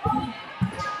Tackett.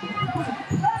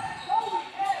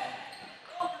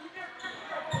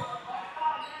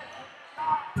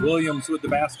 Williams with the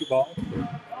basketball.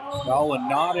 Viola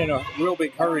not in a real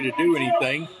big hurry to do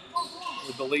anything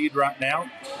with the lead right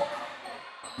now.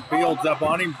 Fields up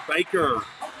on him. Baker.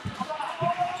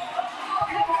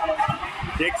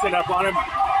 Dixon up on him.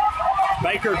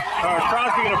 Baker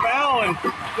tries to get a foul and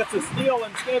gets a steal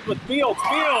instead with Fields.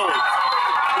 Fields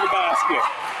for the basket.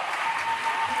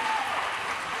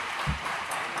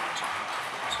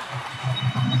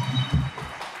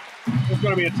 There's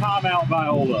going to be a timeout,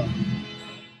 Viola.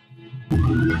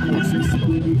 Corsi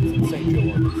Smoked Meats in St.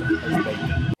 Joe, Arkansas has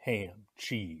bacon, ham,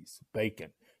 cheese,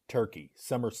 bacon, turkey,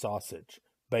 summer sausage,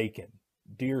 bacon,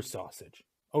 deer sausage.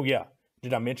 Oh yeah,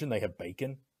 did I mention they have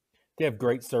bacon? They have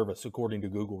great service according to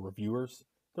Google reviewers.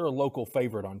 They're a local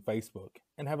favorite on Facebook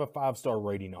and have a 5-star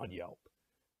rating on Yelp.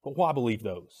 But why believe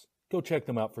those? Go check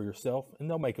them out for yourself and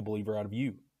they'll make a believer out of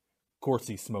you.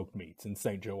 Corsi Smoked Meats in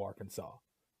St. Joe, Arkansas.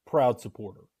 Proud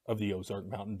supporter of the Ozark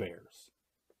Mountain Bears.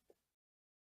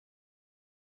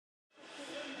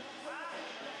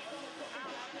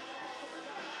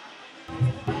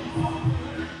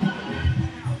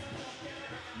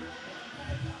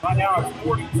 Right now it's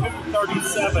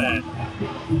 42-37.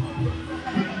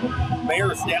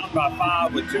 Bears down by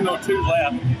 5 with 2:02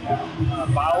 left.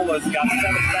 Viola's got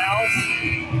 7 fouls.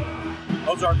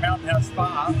 Ozark Mountain has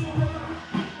 5.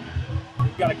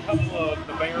 We've got a couple of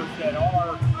the Bears that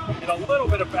are in a little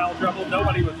bit of foul trouble.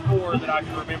 Nobody was scored that I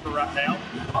can remember right now.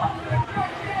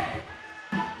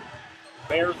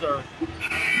 Bears are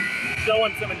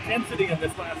showing some intensity in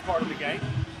this last part of the game.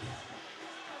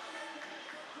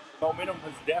 Momentum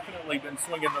has definitely been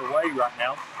swinging their way right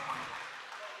now.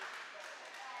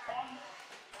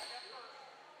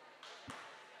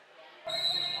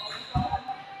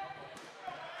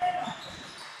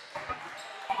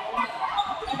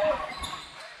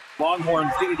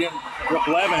 Longhorns get it in with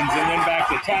Blevins and then back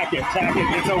to Tackett.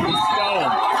 Tackett gets over to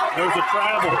Stone. There's a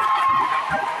travel.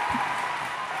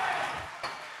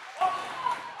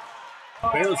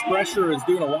 Bears pressure is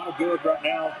doing a lot of good right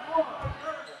now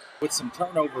with some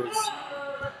turnovers.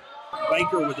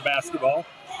 Baker with the basketball.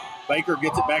 Baker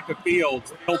gets it back to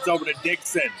Fields. Fields over to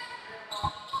Dixon.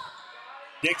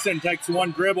 Dixon takes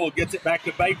one dribble, gets it back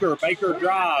to Baker. Baker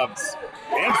drives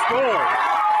and scores.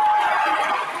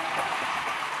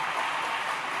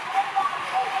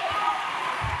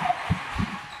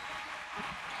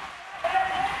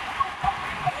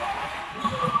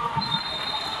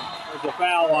 There's a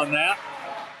foul on that.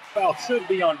 Foul should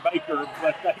be on Baker,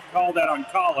 but they called that on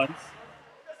Collins.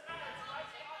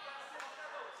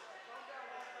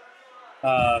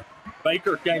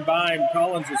 Baker came by and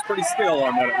Collins was pretty still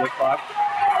on that, it looked like.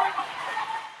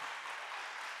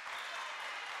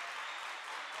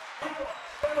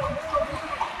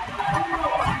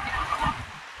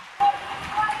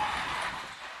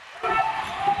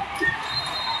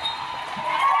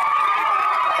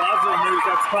 Positive news,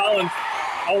 that's Collins,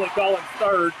 only Collins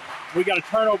third. We got a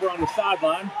turnover on the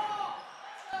sideline.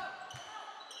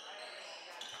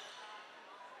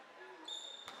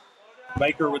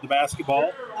 Baker with the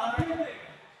basketball.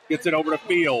 Gets it over to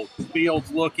Fields. Fields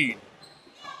looking.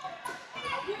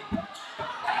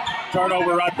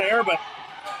 Turnover right there, but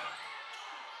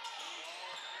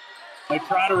they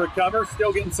try to recover.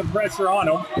 Still getting some pressure on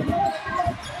them.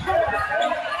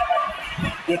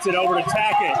 Gets it over to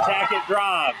Tackett. Tackett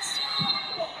drives.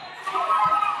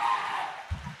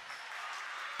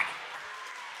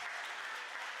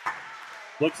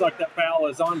 Looks like that foul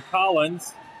is on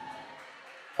Collins.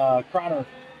 Croner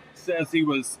says he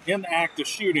was in the act of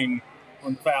shooting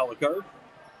when the foul occurred.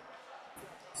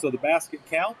 So the basket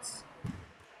counts.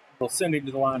 They'll send him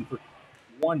to the line for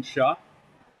one shot.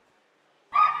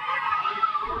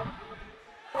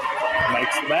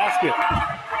 Makes the basket.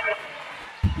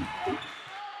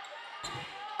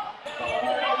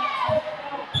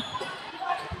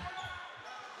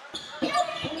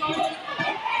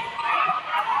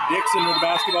 Dixon with the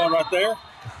basketball right there.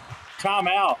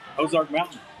 Timeout, Ozark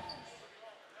Mountain.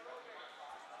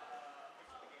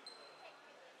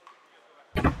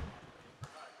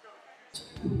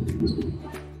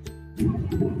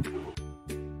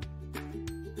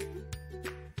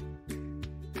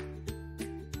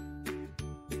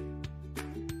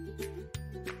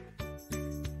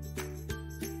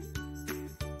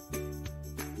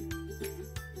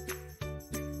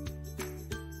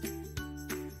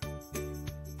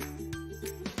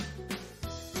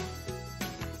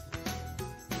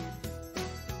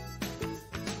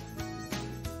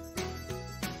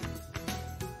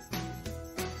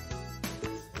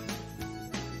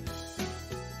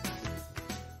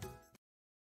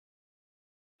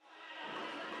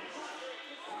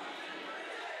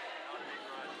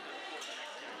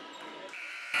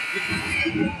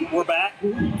 We're back.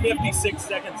 56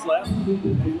 seconds left.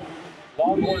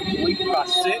 Longhorns leading by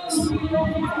 6.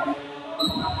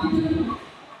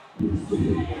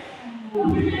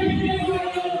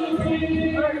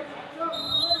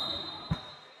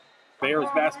 Bears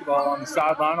basketball on the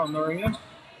sideline on their end.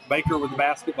 Baker with the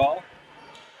basketball.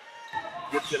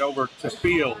 Gets it over to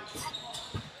Fields.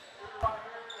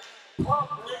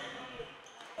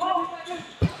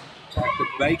 Back to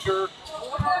Baker.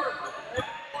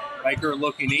 Baker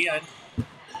looking in.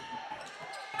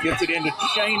 Gets it into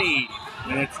Cheney,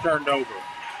 and it's turned over.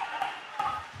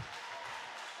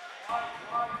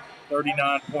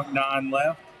 39.9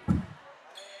 left.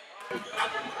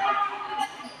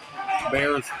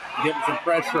 Bears getting some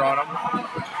pressure on them.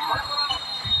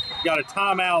 Got a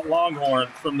timeout,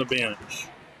 Longhorns from the bench.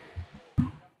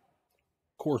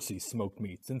 Corsi's Smoked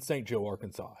Meats in St. Joe,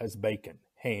 Arkansas has bacon,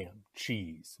 ham,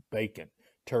 cheese, bacon,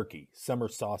 turkey, summer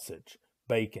sausage,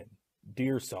 bacon,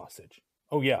 deer sausage.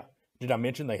 Oh yeah, did I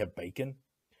mention they have bacon?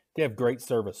 They have great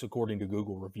service according to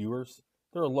Google reviewers.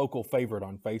 They're a local favorite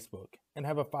on Facebook and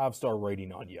have a 5-star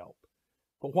rating on Yelp.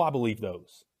 But why believe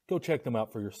those? Go check them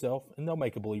out for yourself and they'll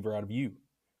make a believer out of you.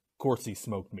 Corsi's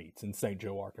Smoked Meats in St.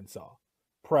 Joe, Arkansas.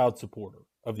 Proud supporter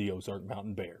of the Ozark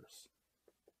Mountain Bears.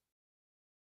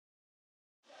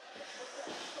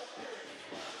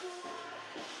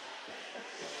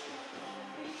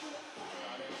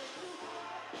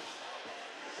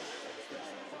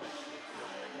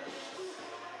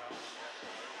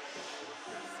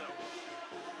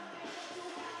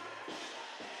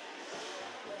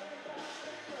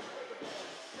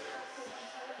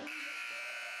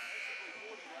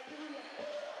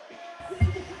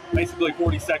 Basically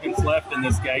 40 seconds left in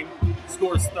this game.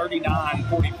 Scores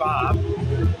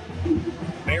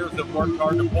 39-45. Bears have worked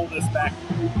hard to pull this back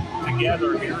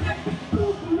together here.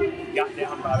 Got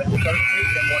down by 13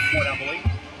 at one point, I believe.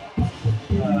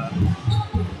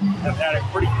 Have had it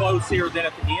pretty close here then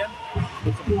at the end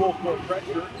with some full court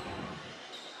pressure.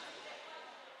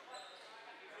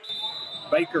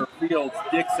 Baker, Fields,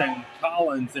 Dixon,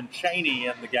 Collins, and Cheney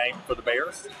in the game for the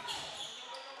Bears.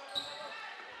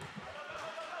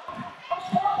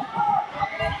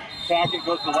 Tackett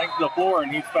goes the length of the floor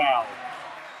and he's fouled.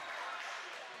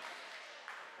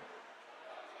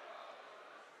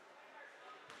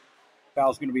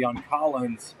 Foul's going to be on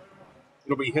Collins.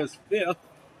 It'll be his 5th.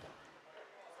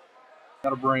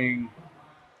 That'll bring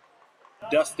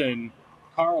Dustin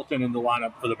Carlton in the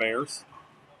lineup for the Bears.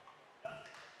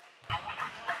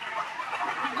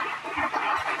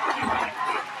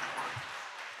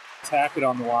 Tackett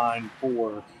on the line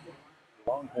for the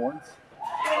Longhorns.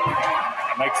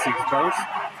 Makes his first.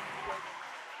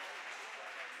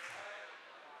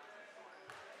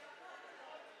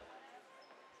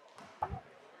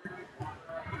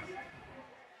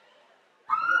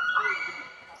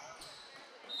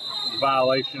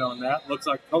 Violation on that. Looks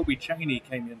like Kobe Cheney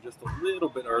came in just a little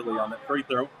bit early on that free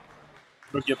throw.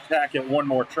 We'll give Tackett one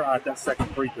more try at that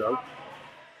second free throw.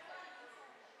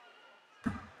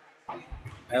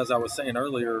 As I was saying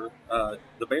earlier,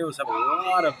 the Bears have a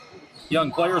lot of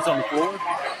young players on the floor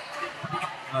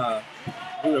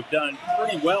who have done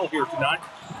pretty well here tonight.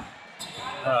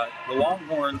 The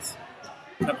Longhorns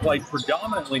have played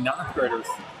predominantly ninth graders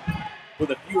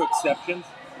with a few exceptions.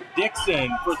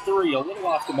 Dixon for 3, a little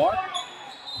off the mark.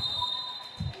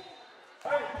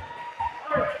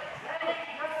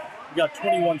 We got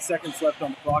 21 seconds left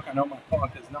on the clock. I know my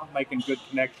clock is not making good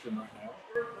connection right now.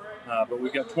 But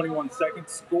we've got 21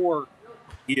 seconds. Score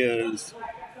is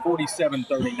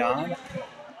 47-39.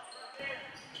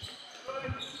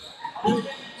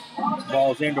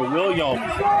 Ball's into Williams.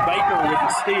 Baker with the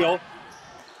steal.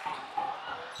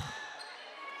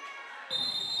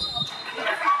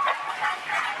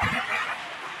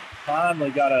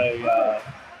 Finally got a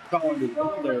call into the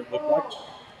goal there, it looked like.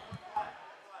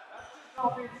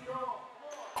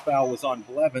 Foul was on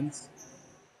Blevins.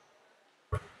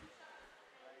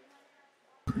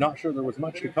 Not sure there was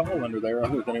much to call under there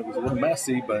other than it was a little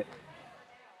messy, but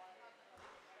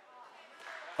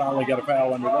finally got a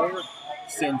foul under there.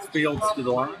 Sends Fields to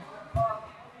the line.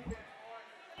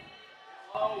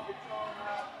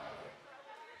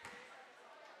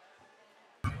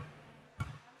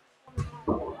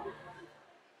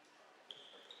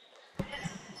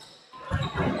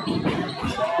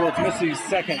 Fields misses his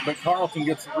second, but Carlton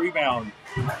gets the rebound.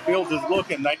 Fields is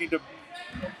looking. They need to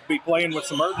be playing with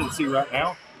some urgency right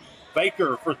now.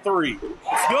 Baker for 3.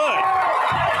 It's good.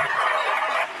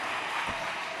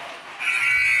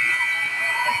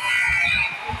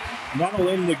 That'll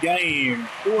end the game,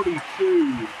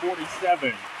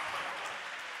 42-47.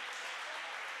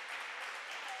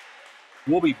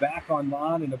 We'll be back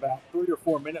online in about 3 or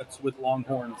 4 minutes with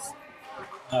Longhorns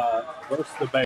versus the Bears.